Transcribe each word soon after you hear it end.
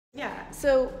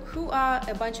So who are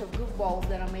a bunch of goofballs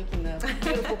that are making the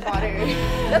beautiful pottery?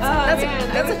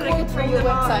 That's a quote from your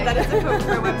website. That is a quote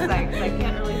from our website. I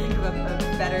can't really think of a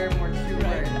better, more true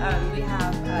word. We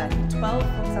have 12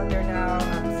 folks out there now.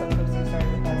 Some folks who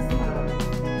started with us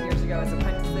years ago as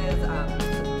apprentices. Some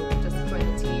people who just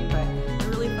joined the team, but a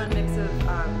really fun mix of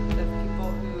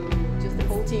people who just the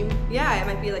whole team. Yeah, it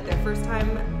might be like their first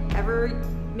time ever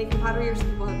making pottery, or some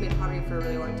people have made pottery for a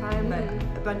really long time, but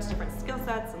a bunch of different skill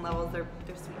sets and levels. They're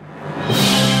sweet.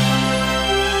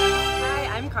 Hi,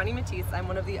 I'm Connie Matisse. I'm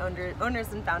one of the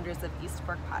owners and founders of East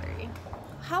Fork Pottery.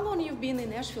 How long you've been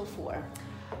in Asheville for?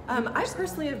 I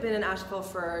personally have been in Asheville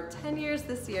for 10 years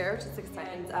this year, which is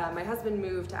exciting. My husband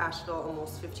moved to Asheville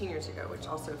almost 15 years ago, which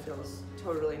also feels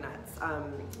totally nuts.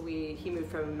 He moved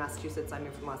from Massachusetts, I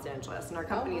moved from Los Angeles, and our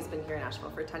company has been here in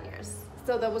Asheville for 10 years.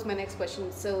 So that was my next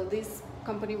question. So this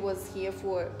company was here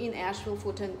in Asheville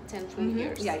for 10, 12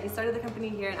 years? Yeah, he started the company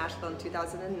here in Asheville in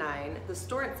 2009. The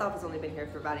store itself has only been here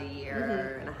for about a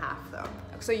year and a half though.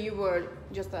 So you were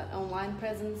just an online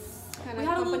presence kind of company? We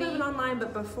had a little bit of an online,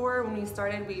 but before, when we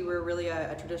started, we were really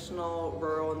a traditional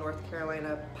rural North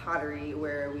Carolina pottery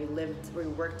where we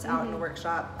worked out in a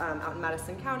workshop out in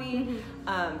Madison County,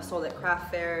 sold at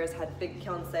craft fairs, had big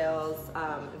kiln sales,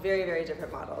 very, very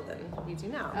different model than we do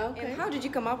now. Okay. And how did you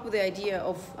come up with the idea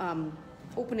of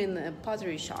opening a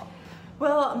pottery shop?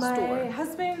 Well, my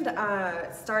husband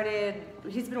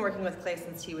he's been working with clay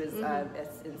since he was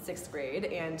in 6th grade,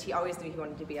 and he always knew he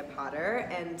wanted to be a potter,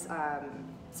 and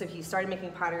so he started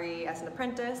making pottery as an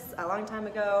apprentice a long time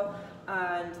ago,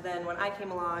 and then when I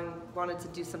came along, wanted to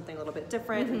do something a little bit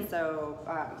different, and so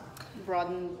to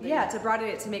broaden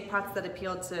it, to make pots that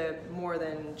appealed to more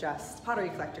than just pottery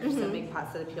collectors, so make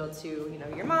pots that appealed to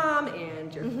your mom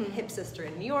and your hip sister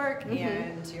in New York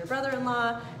and your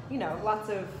brother-in-law, lots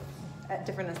of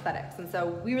different aesthetics. And so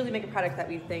we really make a product that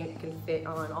we think can fit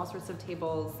on all sorts of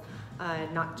tables,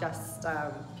 not just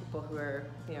people who are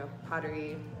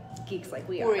pottery geeks like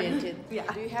we are. Oriented. Yeah.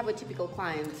 Do you have a typical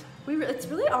client? It's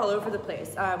really all over the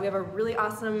place. We have a really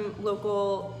awesome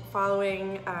local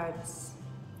following.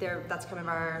 That's kind of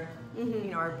our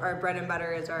our bread and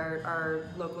butter is our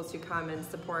locals who come and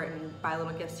support and buy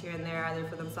little gifts here and there, either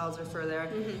for themselves or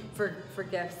for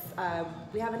gifts.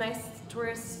 We have a nice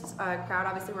tourist crowd.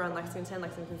 Obviously, we're on Lexington.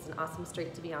 Lexington's an awesome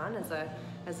street to be on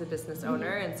as a business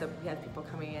owner, and so we have people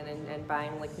coming in and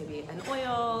buying like maybe an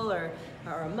oil or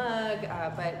a mug.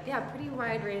 But yeah, pretty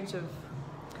wide range of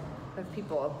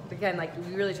people. Again, like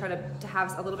we really try to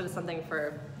have a little bit of something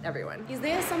for everyone. Is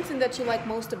there something that you like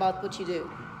most about what you do?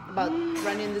 About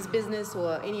running this business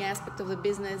or any aspect of the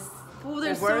business? Well,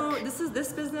 running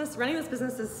this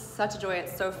business is such a joy.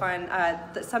 It's so fun.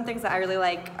 Some things that I really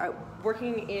like are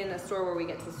working in a store where we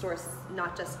get to source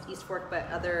not just East Fork but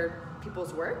other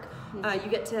people's work. You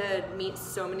get to meet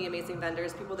so many amazing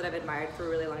vendors, people that I've admired for a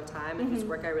really long time and whose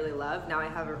work I really love. Now I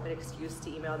have an excuse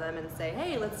to email them and say,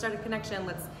 hey, let's start a connection.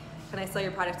 Can I sell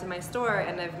your product in my store?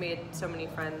 And I've made so many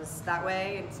friends that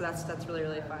way, and so that's really,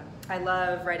 really fun. I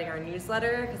love writing our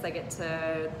newsletter because I get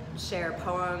to share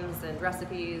poems and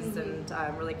recipes and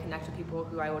really connect with people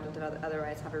who I wouldn't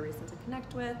otherwise have a reason to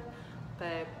connect with.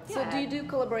 But yeah. So do you do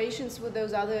collaborations with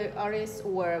those other artists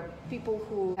or people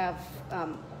who have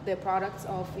their products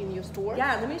in your store?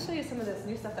 Yeah, let me show you some of this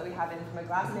new stuff that we have in from a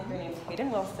glassmaker named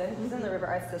Hayden Wilson. He's in the River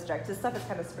Arts District. His stuff is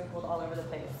kind of sprinkled all over the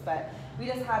place, but we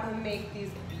just have him make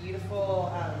these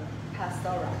beautiful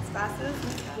pastel rocks glasses.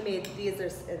 He made these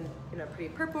in a pretty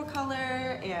purple color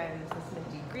and this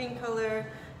minty green color.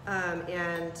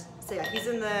 And so yeah, he's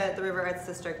in the River Arts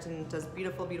District and does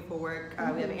beautiful, beautiful work.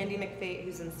 We have Andy McFate,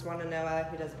 who's in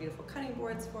Swannanoa, who does beautiful cutting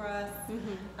boards for us.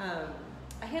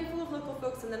 A handful of local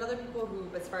folks, and then other people who,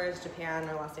 as far as Japan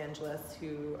or Los Angeles,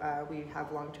 who we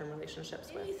have long-term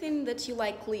relationships with. Anything that you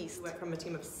like least? We went from a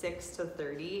team of 6 to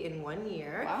 30 in 1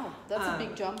 year. Wow, that's a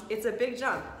big jump. It's a big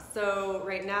jump. So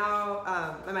right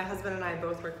now, my husband and I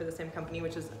both work for the same company,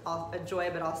 which is a joy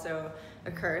but also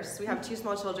a curse. We have 2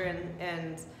 small children,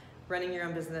 and running your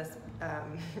own business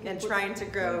and trying to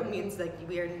grow means like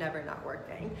we are never not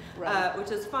working,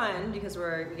 which is fun because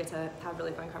we get to have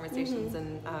really fun conversations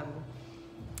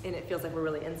and it feels like we're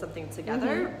really in something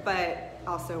together, but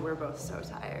also we're both so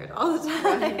tired all the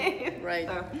time. Right.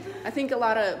 So, I think a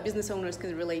lot of business owners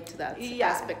can relate to that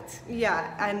aspect.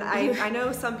 Yeah, and I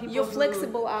know some people your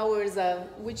flexible hours of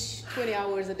which 20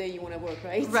 hours a day you want to work,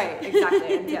 right? Right,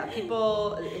 exactly. And yeah,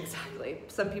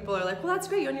 some people are like, well, that's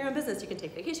great, you own your own business, you can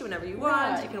take vacation whenever you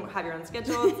want, you can have your own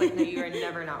schedule. It's like, no, you are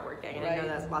never not working. And I know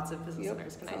that lots of business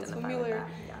owners can identify with that.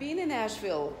 Yeah. Being in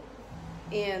Asheville,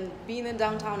 and being in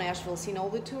downtown Asheville, seeing all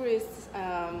the tourists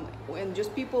and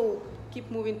just people keep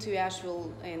moving to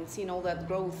Asheville and seeing all that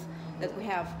growth that we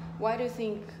have, why do you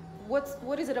think,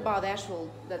 what is it about Asheville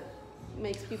that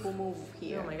makes people move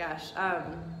here? Oh my gosh.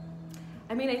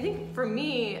 I mean, I think for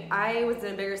me, I was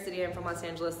in a bigger city. I'm from Los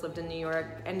Angeles, lived in New York,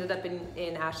 ended up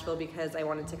in Asheville because I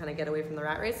wanted to kind of get away from the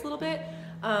rat race a little bit.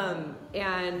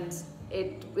 And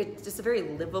it's just a very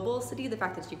livable city. The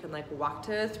fact that you can like walk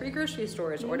to 3 grocery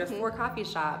stores or to 4 coffee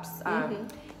shops.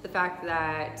 The fact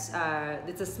that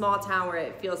it's a small town where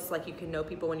it feels like you can know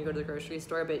people when you go to the grocery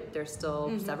store, but there's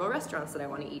still several restaurants that I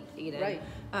want to eat in. Right.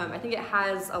 I think it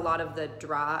has a lot of the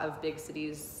draw of big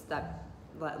cities that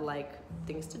like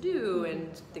things to do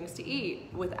and things to eat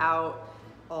without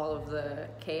all of the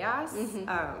chaos.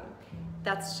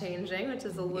 That's changing, which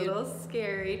is a little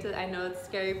scary. I know it's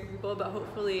scary for people, but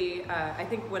hopefully, I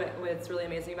think what's really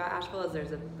amazing about Asheville is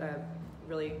there's a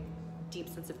really deep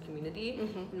sense of community.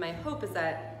 And my hope is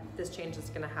that this change is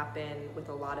going to happen with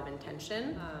a lot of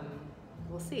intention.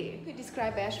 We'll see. If you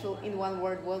describe Asheville in one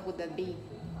word, what would that be?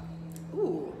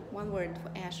 Ooh, one word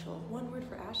for Asheville. One word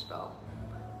for Asheville.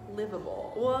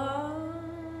 Livable. Well,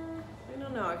 I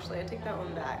don't know. Actually, I take that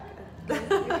one back.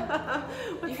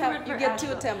 You get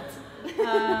 2 attempts.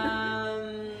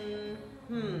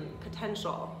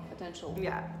 Potential. Potential.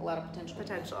 Yeah. A lot of potential.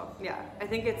 Potential. Yeah. I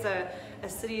think it's a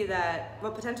city that,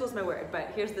 well, potential is my word,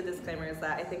 but here's the disclaimer: is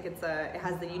that I think it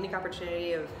has the unique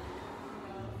opportunity of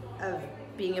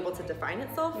being able to define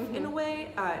itself in a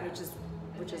way,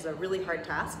 which is a really hard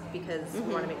task because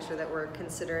we want to make sure that we're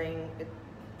considering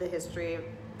the history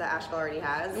that Asheville already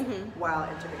has while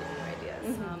integrating new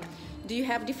ideas. Do you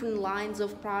have different lines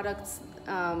of products,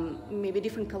 maybe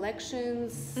different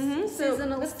collections,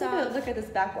 seasonal let's stuff? take a look at this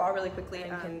back wall really quickly,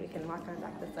 and we can walk on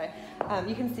back this way.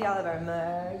 You can see all of our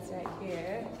mugs right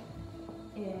here,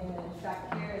 and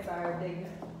back here is our big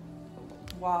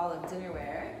wall of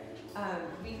dinnerware.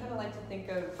 We kind of like to think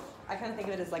of, I kind of think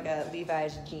of it as like a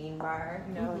Levi's jean bar,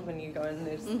 you know, when you go in,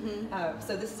 there's,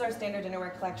 so this is our standard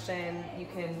dinnerware collection.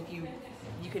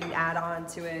 You can add on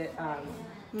to it,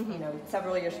 you know,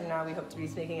 several years from now we hope to be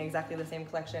making exactly the same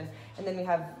collection. And then we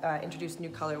have introduced new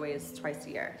colorways twice a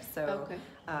year. So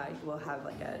we'll have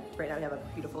like right now we have a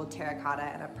beautiful terracotta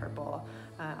and a purple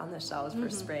on the shelves for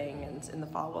spring, and in the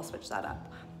fall we'll switch that up.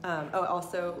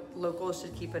 Also, locals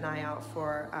should keep an eye out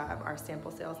for our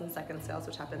sample sales and second sales,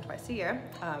 which happen twice a year.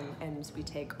 And we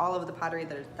take all of the pottery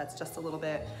that's just a little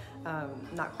bit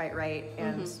not quite right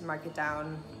and mark it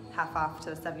down half off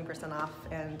to 70% off,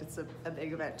 and it's a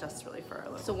big event just really for our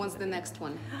local. So when's the next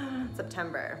one?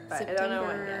 September, but I don't know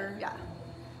when yet. Yeah.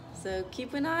 So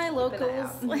keep an eye,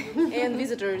 locals and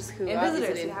visitors who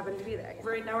happen to be there.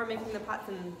 Right now we're making the pots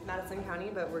in Madison County,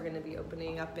 but we're going to be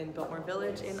opening up in Biltmore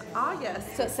Village in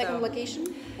August. So second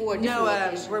location or no?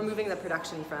 Location? We're moving the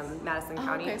production from Madison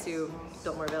County to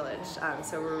Biltmore Village.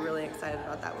 So we're really excited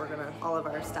about that. All of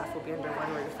our staff will be under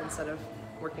one roof instead of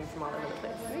working from all over the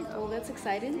place. Great. Well, that's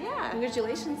exciting. Yeah.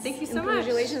 Congratulations. Thank you so much.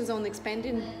 Congratulations on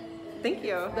expanding. Thank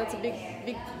you. That's a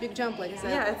big jump, like I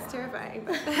said. Yeah, it's terrifying,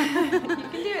 but you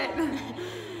can do it.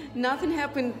 Nothing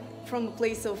happened from a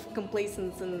place of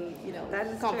complacence and that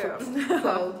is comfort. True.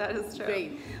 So that is true.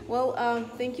 Great. Well,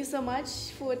 thank you so much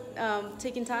for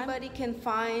taking time. Everybody can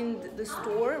find the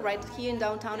store right here in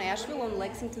downtown Asheville on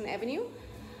Lexington Avenue,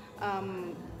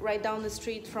 right down the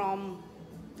street from.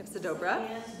 It's the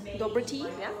Dobra Tea.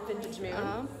 Yeah, Vintage Moon.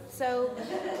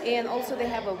 And also they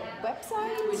have a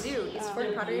website. We do.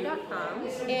 EastForkPottery.com.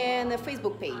 And a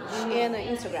Facebook page and an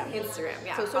Instagram.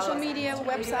 Yeah. So social media,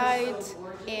 website,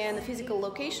 and a physical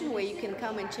location where you can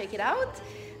come and check it out.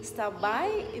 Stop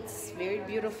by. It's very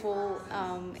beautiful,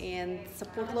 and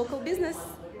support local business.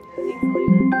 Thanks,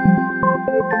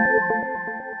 Elena.